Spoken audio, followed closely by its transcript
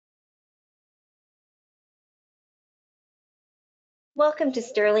Welcome to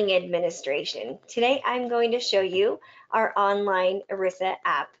Sterling Administration. Today I'm going to show you our online ERISA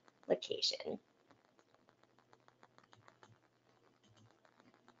application.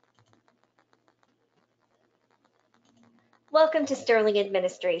 Welcome to Sterling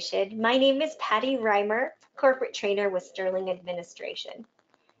Administration. My name is Patty Reimer, Corporate Trainer with Sterling Administration.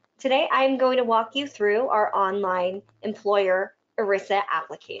 Today I'm going to walk you through our online employer ERISA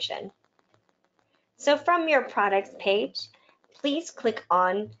application. So from your products page, please click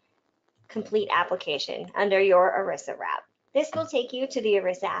on Complete Application under your ERISA Wrap. This will take you to the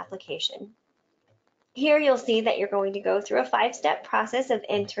ERISA application. Here you'll see that you're going to go through a 5-step process of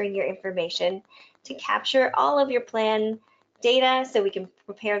entering your information to capture all of your plan data so we can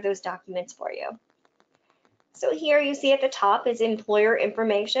prepare those documents for you. So here you see at the top is employer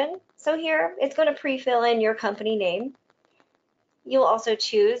information. So here it's going to pre-fill in your company name. You'll also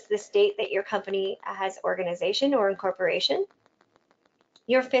choose the state that your company has organization or incorporation.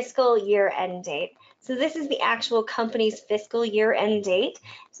 Your fiscal year end date. So this is the actual company's fiscal year end date.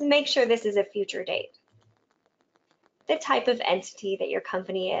 So make sure this is a future date. The type of entity that your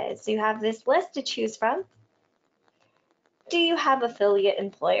company is. So you have this list to choose from. Do you have affiliate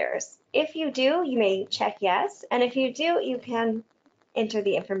employers? If you do, you may check yes. And if you do, you can enter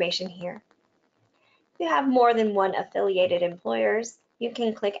the information here. If you have more than one affiliated employers, you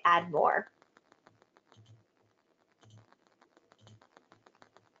can click Add More.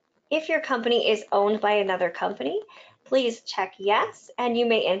 If your company is owned by another company, please check yes, and you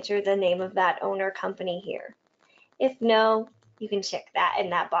may enter the name of that owner company here. If no, you can check that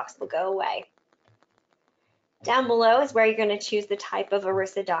and that box will go away. Down below is where you're going to choose the type of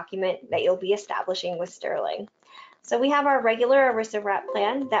ERISA document that you'll be establishing with Sterling. So we have our regular ERISA Wrap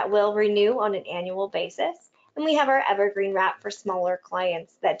plan that will renew on an annual basis, and we have our Evergreen Wrap for smaller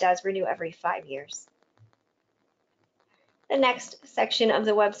clients that does renew every 5 years. The next section of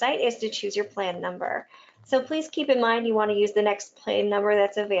the website is to choose your plan number. So please keep in mind you want to use the next plan number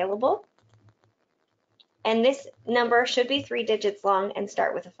that's available. And this number should be 3 digits long and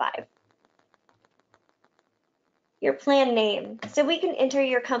start with a 5. Your plan name. So we can enter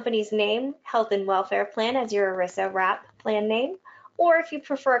your company's name, health and welfare plan, as your ERISA Wrap plan name. Or if you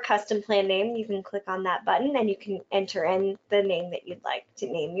prefer a custom plan name, you can click on that button and you can enter in the name that you'd like to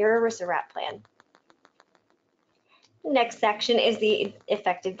name your ERISA Wrap plan. The next section is the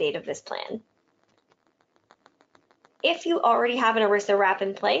effective date of this plan. If you already have an ERISA Wrap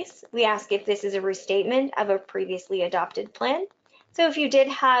in place, we ask if this is a restatement of a previously adopted plan. So if you did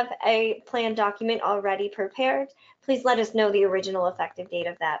have a plan document already prepared, please let us know the original effective date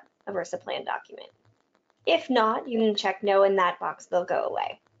of that ERISA plan document. If not, you can check no and that box will go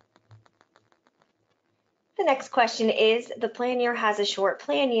away. The next question is, the plan year has a short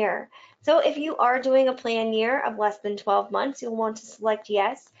plan year. So if you are doing a plan year of less than 12 months, you'll want to select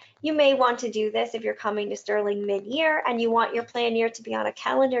yes. You may want to do this if you're coming to Sterling mid-year and you want your plan year to be on a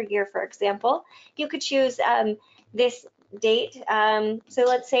calendar year, for example. You could choose this date. So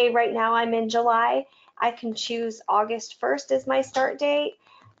let's say right now I'm in July. I can choose August 1st as my start date.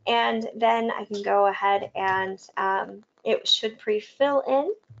 And then I can go ahead and it should pre-fill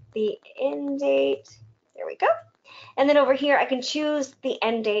in the end date. There we go. And then over here, I can choose the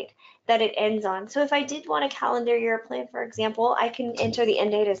end date that it ends on. So if I did want a calendar year plan, for example, I can enter the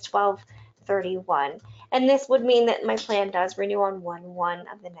end date as 12/31. And this would mean that my plan does renew on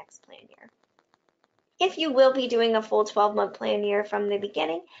 1/1 of the next plan year. If you will be doing a full 12-month plan year from the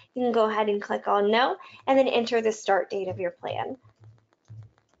beginning, you can go ahead and click on no, and then enter the start date of your plan.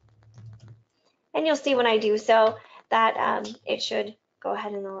 And you'll see when I do so that it should go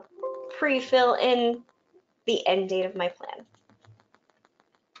ahead and pre-fill in the end date of my plan.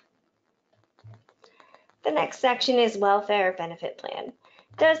 The next section is welfare benefit plan.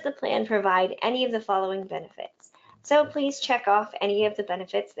 Does the plan provide any of the following benefits? So please check off any of the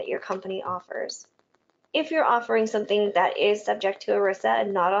benefits that your company offers. If you're offering something that is subject to ERISA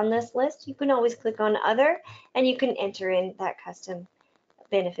and not on this list, you can always click on other and you can enter in that custom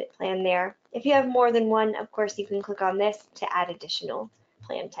benefit plan there. If you have more than one, of course, you can click on this to add additional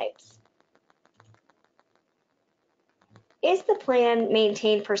plan types. Is the plan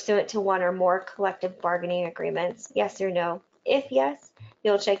maintained pursuant to one or more collective bargaining agreements? Yes or no? If yes,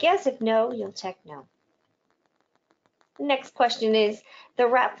 you'll check yes. If no, you'll check no. The next question is, the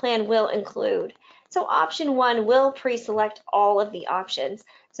Wrap plan will include. So option 1 will pre-select all of the options.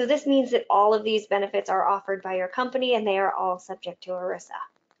 So this means that all of these benefits are offered by your company and they are all subject to ERISA.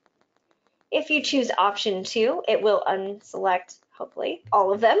 If you choose option 2, it will unselect, hopefully,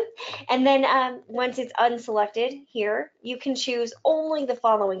 all of them. And then once it's unselected here, you can choose only the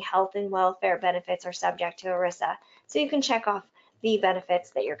following health and welfare benefits are subject to ERISA. So you can check off the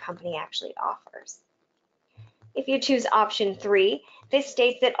benefits that your company actually offers. If you choose option 3, this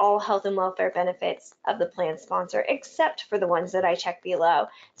states that all health and welfare benefits of the plan sponsor, except for the ones that I checked below.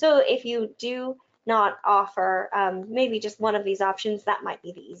 So if you do not offer maybe just one of these options, that might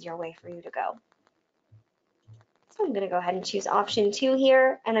be the easier way for you to go. So I'm going to go ahead and choose option 2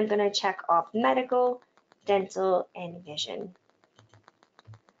 here, and I'm going to check off medical, dental, and vision.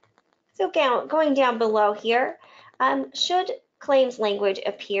 So going down below here, should claims language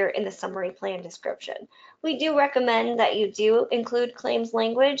appear in the summary plan description? We do recommend that you do include claims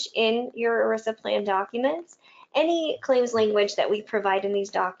language in your ERISA plan documents. Any claims language that we provide in these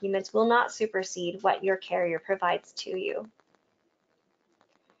documents will not supersede what your carrier provides to you.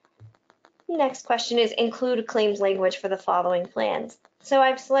 Next question is include claims language for the following plans. So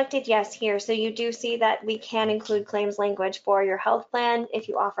I've selected yes here, so you do see that we can include claims language for your health plan if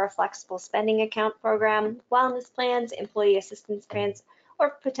you offer a flexible spending account program, wellness plans, employee assistance plans,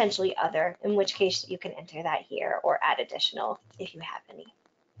 or potentially other, in which case you can enter that here or add additional if you have any.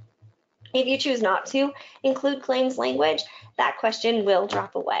 If you choose not to include claims language, that question will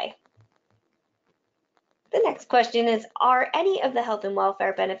drop away. The next question is, are any of the health and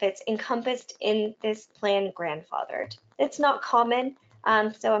welfare benefits encompassed in this plan grandfathered? It's not common,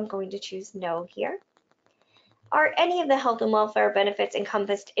 so I'm going to choose no here. Are any of the health and welfare benefits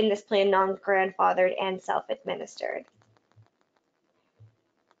encompassed in this plan non-grandfathered and self-administered?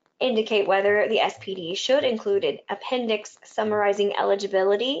 Indicate whether the SPD should include an appendix summarizing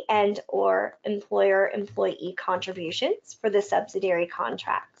eligibility and or employer-employee contributions for the subsidiary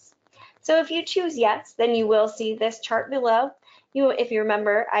contracts. So if you choose yes, then you will see this chart below. If you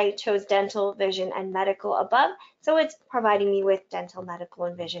remember, I chose dental, vision, and medical above, so it's providing me with dental, medical,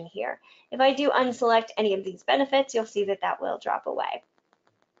 and vision here. If I do unselect any of these benefits, you'll see that that will drop away.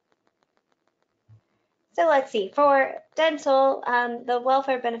 So let's see, for dental, the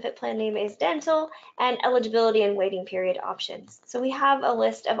welfare benefit plan name is dental, and eligibility and waiting period options. So we have a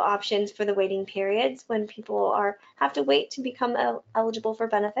list of options for the waiting periods when people have to wait to become eligible for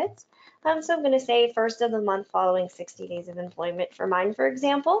benefits. So I'm going to say first of the month following 60 days of employment for mine, for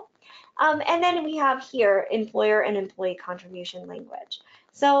example. And then we have here employer and employee contribution language.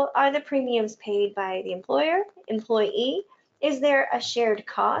 So are the premiums paid by the employer, employee? Is there a shared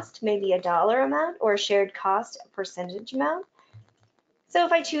cost, maybe a dollar amount, or a shared cost percentage amount? So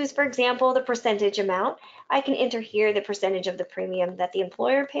if I choose, for example, the percentage amount, I can enter here the percentage of the premium that the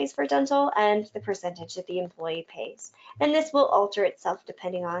employer pays for dental and the percentage that the employee pays. And this will alter itself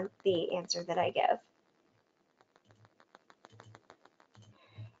depending on the answer that I give.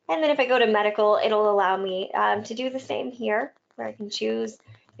 And then if I go to medical, it'll allow me to do the same here, where I can choose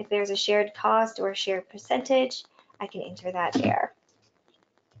if there's a shared cost or a shared percentage. I can enter that there.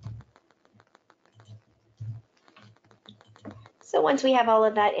 So once we have all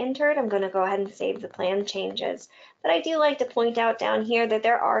of that entered, I'm going to go ahead and save the plan changes. But I do like to point out down here that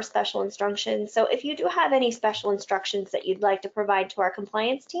there are special instructions. So if you do have any special instructions that you'd like to provide to our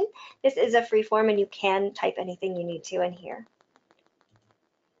compliance team, this is a free form and you can type anything you need to in here.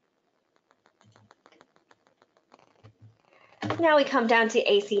 Now we come down to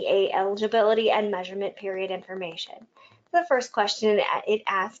ACA eligibility and measurement period information. The first question it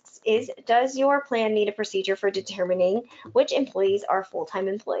asks is, does your plan need a procedure for determining which employees are full-time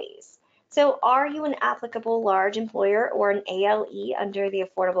employees? So are you an applicable large employer or an ALE under the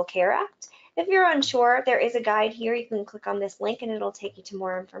Affordable Care Act? If you're unsure, there is a guide here. You can click on this link and it'll take you to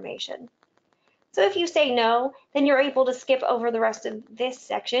more information. So if you say no, then you're able to skip over the rest of this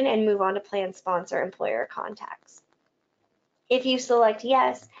section and move on to plan sponsor employer contacts. If you select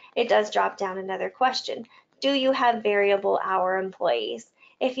yes, it does drop down another question. Do you have variable hour employees?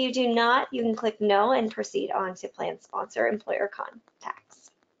 If you do not, you can click no and proceed on to plan sponsor employer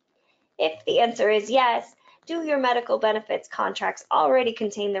contacts. If the answer is yes, do your medical benefits contracts already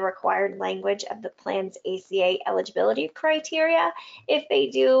contain the required language of the plan's ACA eligibility criteria? If they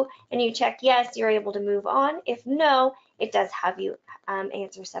do, and you check yes, you're able to move on. If no, it does have you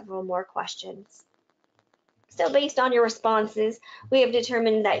answer several more questions. So based on your responses, we have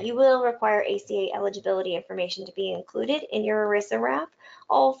determined that you will require ACA eligibility information to be included in your ERISA Wrap.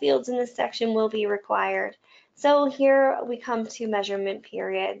 All fields in this section will be required. So here we come to measurement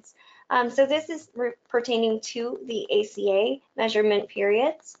periods. So this is pertaining to the ACA measurement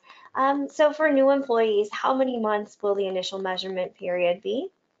periods. So for new employees, how many months will the initial measurement period be?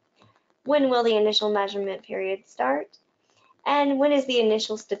 When will the initial measurement period start? And when is the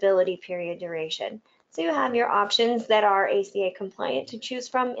initial stability period duration? So you have your options that are ACA compliant to choose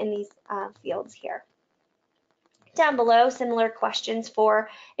from in these fields here. Down below, similar questions for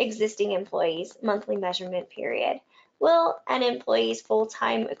existing employees, monthly measurement period. Will an employee's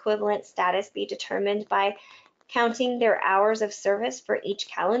full-time equivalent status be determined by counting their hours of service for each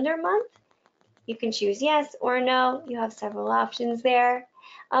calendar month? You can choose yes or no. You have several options there.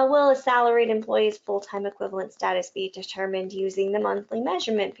 Will a salaried employee's full-time equivalent status be determined using the monthly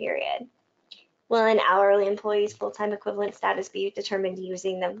measurement period? Will an hourly employee's full-time equivalent status be determined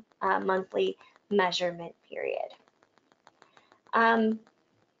using the monthly measurement period?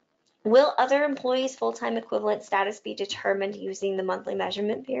 Will other employees' full-time equivalent status be determined using the monthly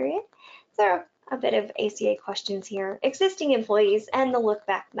measurement period? There are a bit of ACA questions here. Existing employees and the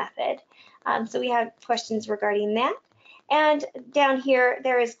look-back method. So we have questions regarding that. And down here,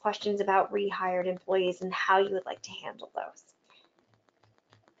 there is questions about rehired employees and how you would like to handle those.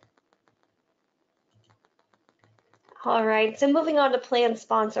 All right, so moving on to plan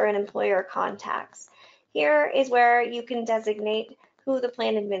sponsor and employer contacts. Here is where you can designate who the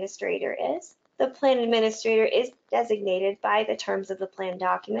plan administrator is. The plan administrator is designated by the terms of the plan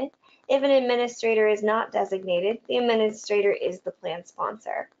document. If an administrator is not designated, the administrator is the plan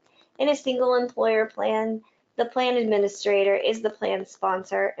sponsor. In a single employer plan, the plan administrator is the plan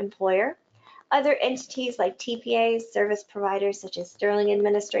sponsor employer. Other entities like TPAs, service providers such as Sterling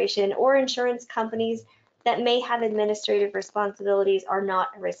Administration, or insurance companies that may have administrative responsibilities are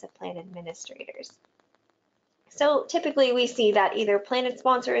not ERISA plan administrators. So typically we see that either plan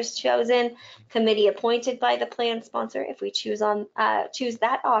sponsor is chosen, committee appointed by the plan sponsor. If we choose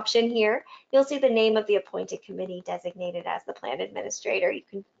that option here, you'll see the name of the appointed committee designated as the plan administrator. You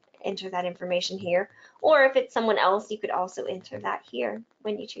can enter that information here. Or if it's someone else, you could also enter that here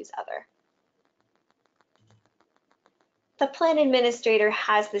when you choose other. The plan administrator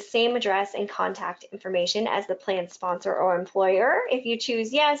has the same address and contact information as the plan sponsor or employer. If you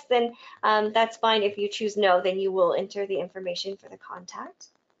choose yes, then that's fine. If you choose no, then you will enter the information for the contact.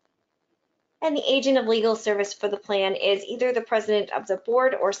 And the agent of legal service for the plan is either the president of the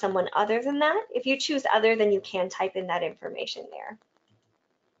board or someone other than that. If you choose other, then you can type in that information there.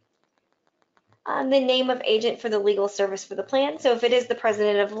 The name of agent for the legal service for the plan. So if it is the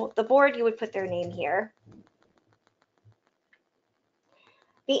president of the board, you would put their name here.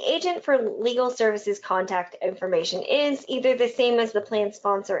 The agent for legal services contact information is either the same as the plan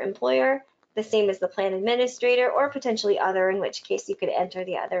sponsor employer, the same as the plan administrator, or potentially other, in which case you could enter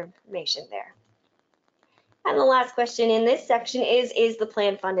the other information there. And the last question in this section is the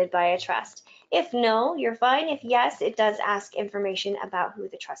plan funded by a trust? If no, you're fine. If yes, it does ask information about who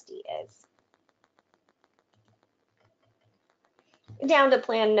the trustee is. Down to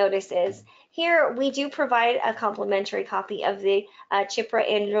plan notices. Here we do provide a complimentary copy of the CHIPRA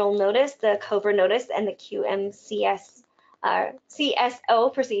annual notice, the COBRA notice, and the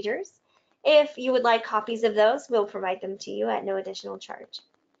CSO procedures. If you would like copies of those, we'll provide them to you at no additional charge.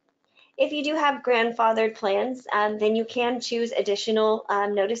 If you do have grandfathered plans, then you can choose additional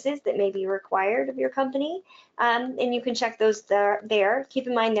notices that may be required of your company, and you can check those there. Keep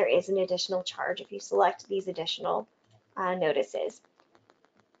in mind there is an additional charge if you select these additional notices.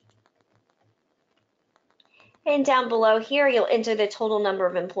 And down below here, you'll enter the total number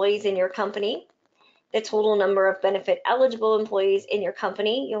of employees in your company, the total number of benefit eligible employees in your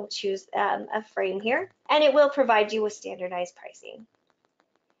company. You'll choose a frame here, and it will provide you with standardized pricing.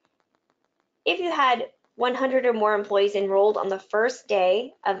 If you had 100 or more employees enrolled on the first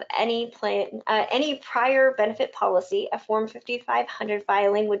day of any plan, any prior benefit policy, a Form 5500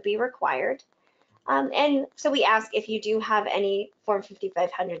 filing would be required. And so we ask if you do have any Form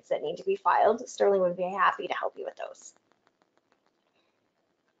 5500s that need to be filed. Sterling would be happy to help you with those.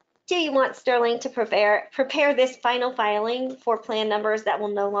 Do you want Sterling to prepare this final filing for plan numbers that will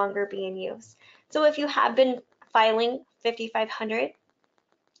no longer be in use? So if you have been filing 5500,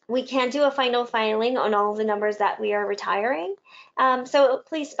 we can do a final filing on all the numbers that we are retiring. So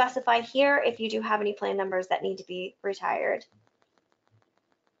please specify here if you do have any plan numbers that need to be retired.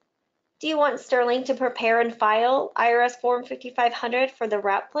 Do you want Sterling to prepare and file IRS Form 5500 for the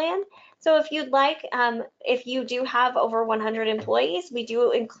wrap plan? So if you'd like, if you do have over 100 employees, we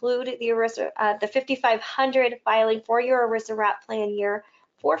do include the ERISA, the 5500 filing for your ERISA wrap plan year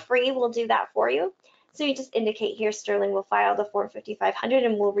for free. We'll do that for you. So you just indicate here Sterling will file the Form 5500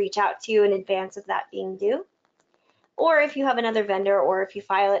 and we'll reach out to you in advance of that being due. Or if you have another vendor or if you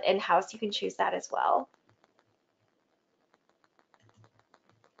file it in-house, you can choose that as well.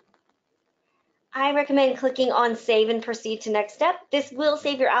 I recommend clicking on Save and Proceed to Next Step. This will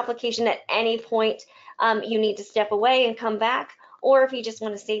save your application at any point you need to step away and come back, or if you just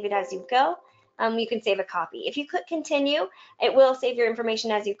want to save it as you go, you can save a copy. If you click Continue, it will save your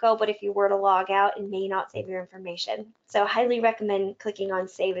information as you go, but if you were to log out, it may not save your information. So I highly recommend clicking on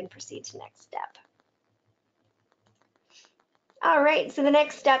Save and Proceed to Next Step. All right, so the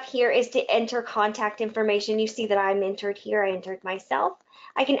next step here is to enter contact information. You see that I'm entered here. I entered myself.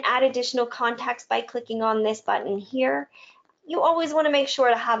 I can add additional contacts by clicking on this button here. You always want to make sure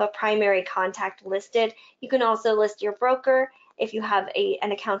to have a primary contact listed. You can also list your broker if you have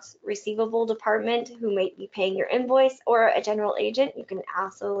an accounts receivable department who may be paying your invoice, or a general agent. You can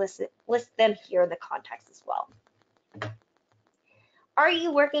also list them here in the contacts as well. Are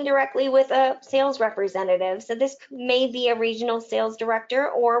you working directly with a sales representative? So this may be a regional sales director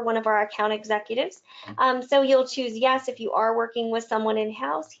or one of our account executives. So you'll choose yes if you are working with someone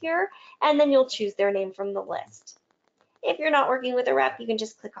in-house here, and then you'll choose their name from the list. If you're not working with a rep, you can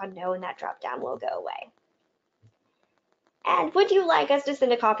just click on no and that drop down will go away. And would you like us to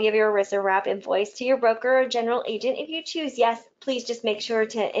send a copy of your ERISA Wrap invoice to your broker or general agent? If you choose yes, please just make sure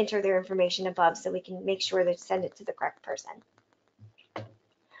to enter their information above so we can make sure to send it to the correct person.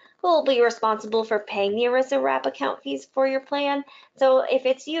 Who will be responsible for paying the ERISA Wrap account fees for your plan? So if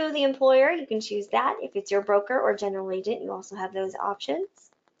it's you, the employer, you can choose that. If it's your broker or general agent, you also have those options.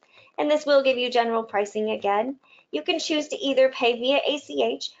 And this will give you general pricing again. You can choose to either pay via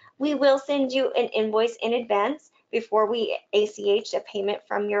ACH. We will send you an invoice in advance before we ACH a payment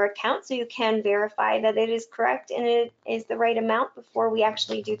from your account, so you can verify that it is correct and it is the right amount before we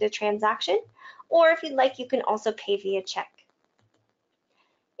actually do the transaction. Or if you'd like, you can also pay via check.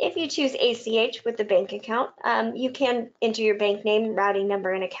 If you choose ACH with the bank account, you can enter your bank name, routing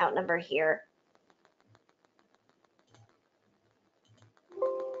number, and account number here.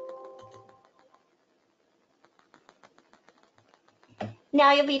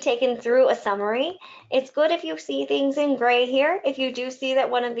 Now you'll be taken through a summary. It's good if you see things in gray here. If you do see that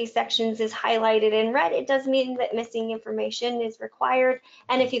one of these sections is highlighted in red, it does mean that missing information is required.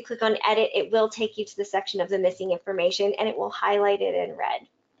 And if you click on edit, it will take you to the section of the missing information and it will highlight it in red.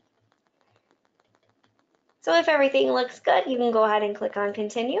 So if everything looks good, you can go ahead and click on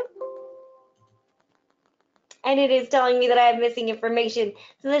continue. And it is telling me that I have missing information.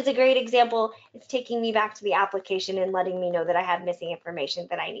 So that's a great example. It's taking me back to the application and letting me know that I have missing information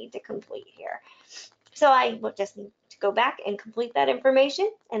that I need to complete here. So I will just need to go back and complete that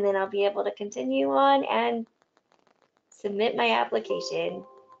information, and then I'll be able to continue on and submit my application.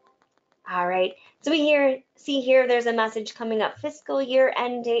 All right, so we see here there's a message coming up. Fiscal year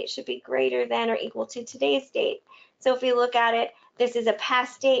end date should be greater than or equal to today's date. So if we look at it, this is a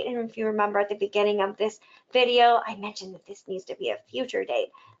past date, and if you remember at the beginning of this video, I mentioned that this needs to be a future date.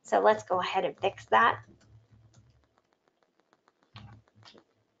 So let's go ahead and fix that.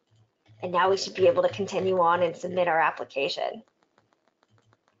 And now we should be able to continue on and submit our application.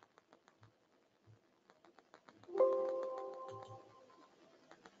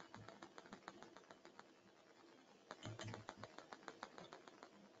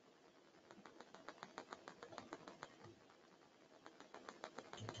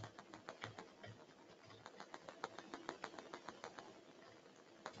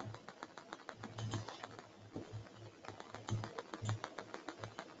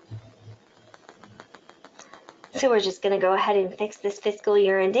 So we're just going to go ahead and fix this fiscal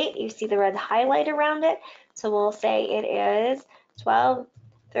year end date. You see the red highlight around it. So we'll say it is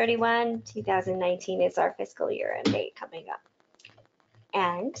 12/31/2019 is our fiscal year end date coming up.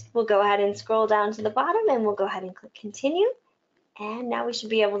 And we'll go ahead and scroll down to the bottom and we'll go ahead and click continue. And now we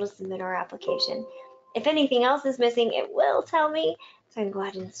should be able to submit our application. If anything else is missing, it will tell me. So I can go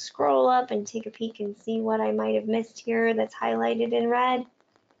ahead and scroll up and take a peek and see what I might have missed here that's highlighted in red.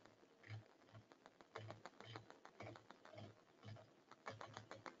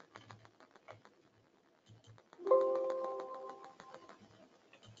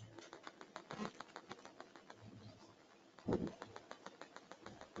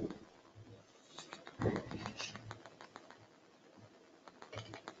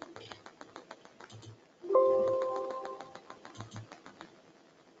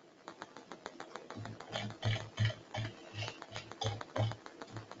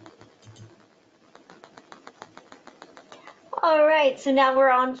 All right, so now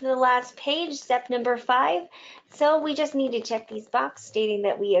we're on to the last page, step number 5. So we just need to check these boxes stating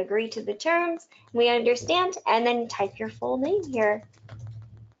that we agree to the terms, we understand, and then type your full name here.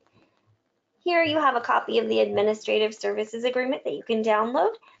 Here you have a copy of the Administrative Services Agreement that you can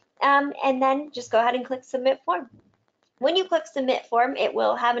download, and then just go ahead and click Submit Form. When you click Submit Form, it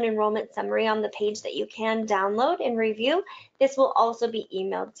will have an enrollment summary on the page that you can download and review. This will also be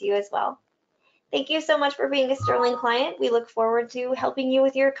emailed to you as well. Thank you so much for being a Sterling client. We look forward to helping you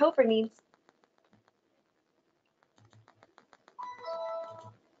with your COBRA needs.